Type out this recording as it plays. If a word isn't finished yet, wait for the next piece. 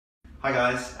Hi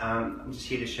guys, I'm just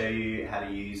here to show you how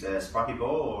to use a spiky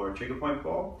ball or a trigger point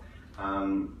ball.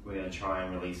 We're going to try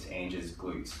and release Ange's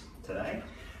glutes today.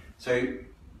 So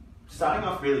starting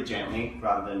off really gently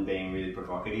rather than being really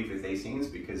provocative with these things,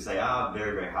 because they are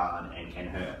very, very hard and can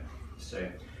hurt. So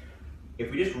if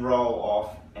we just roll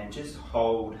off and just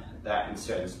hold that in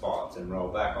certain spots and roll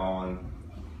back on,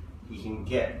 you can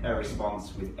get a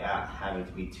response without having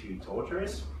to be too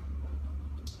torturous.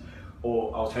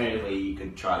 Or alternatively, you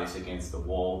could try this against the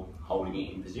wall, holding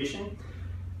it in position.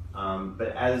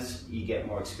 But as you get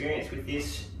more experience with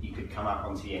this, you could come up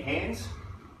onto your hands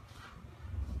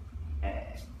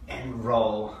and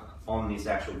roll on this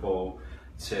actual ball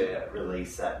to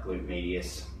release that glute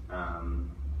medius and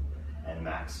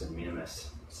max and minimus.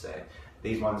 So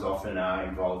these ones often are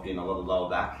involved in a lot of lower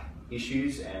back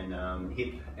issues and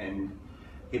hip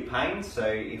pain. So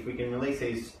if we can release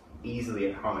these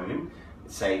easily at home,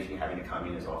 it saves you having to come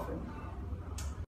in as often.